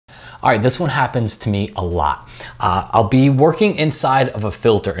All right, this one happens to me a lot. I'll be working inside of a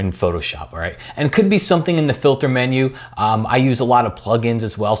filter in Photoshop, all right? And it could be something in the filter menu. I use a lot of plugins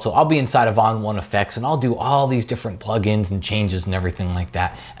as well. So I'll be inside of On One Effects and I'll do all these different plugins and changes and everything like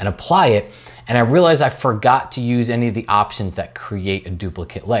that and apply it. And I realize I forgot to use any of the options that create a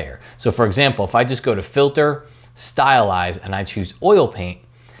duplicate layer. So for example, if I just go to Filter, Stylize, and I choose Oil Paint,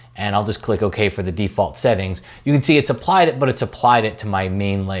 and I'll just click OK for the default settings, you can see it's applied it, but it's applied it to my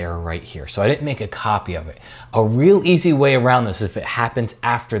main layer right here. So I didn't make a copy of it. A real easy way around this, if it happens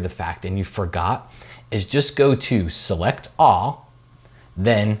after the fact and you forgot, is just go to Select All,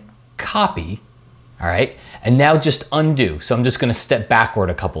 then Copy, all right? And now just undo. So I'm just gonna step backward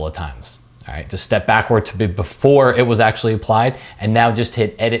a couple of times. All right, just step backward to before it was actually applied, and now just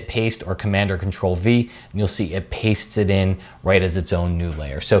hit Edit Paste or Command or Control V, and you'll see it pastes it in right as its own new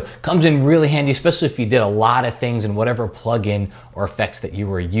layer. So comes in really handy, especially if you did a lot of things in whatever plugin or effects that you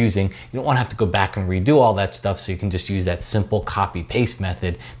were using. You don't want to have to go back and redo all that stuff, so you can just use that simple copy paste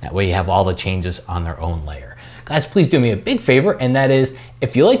method. That way you have all the changes on their own layer. Guys, please do me a big favor, and that is,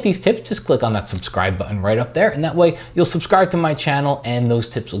 if you like these tips, just click on that subscribe button right up there, and that way you'll subscribe to my channel and those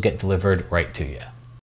tips will get delivered right to you.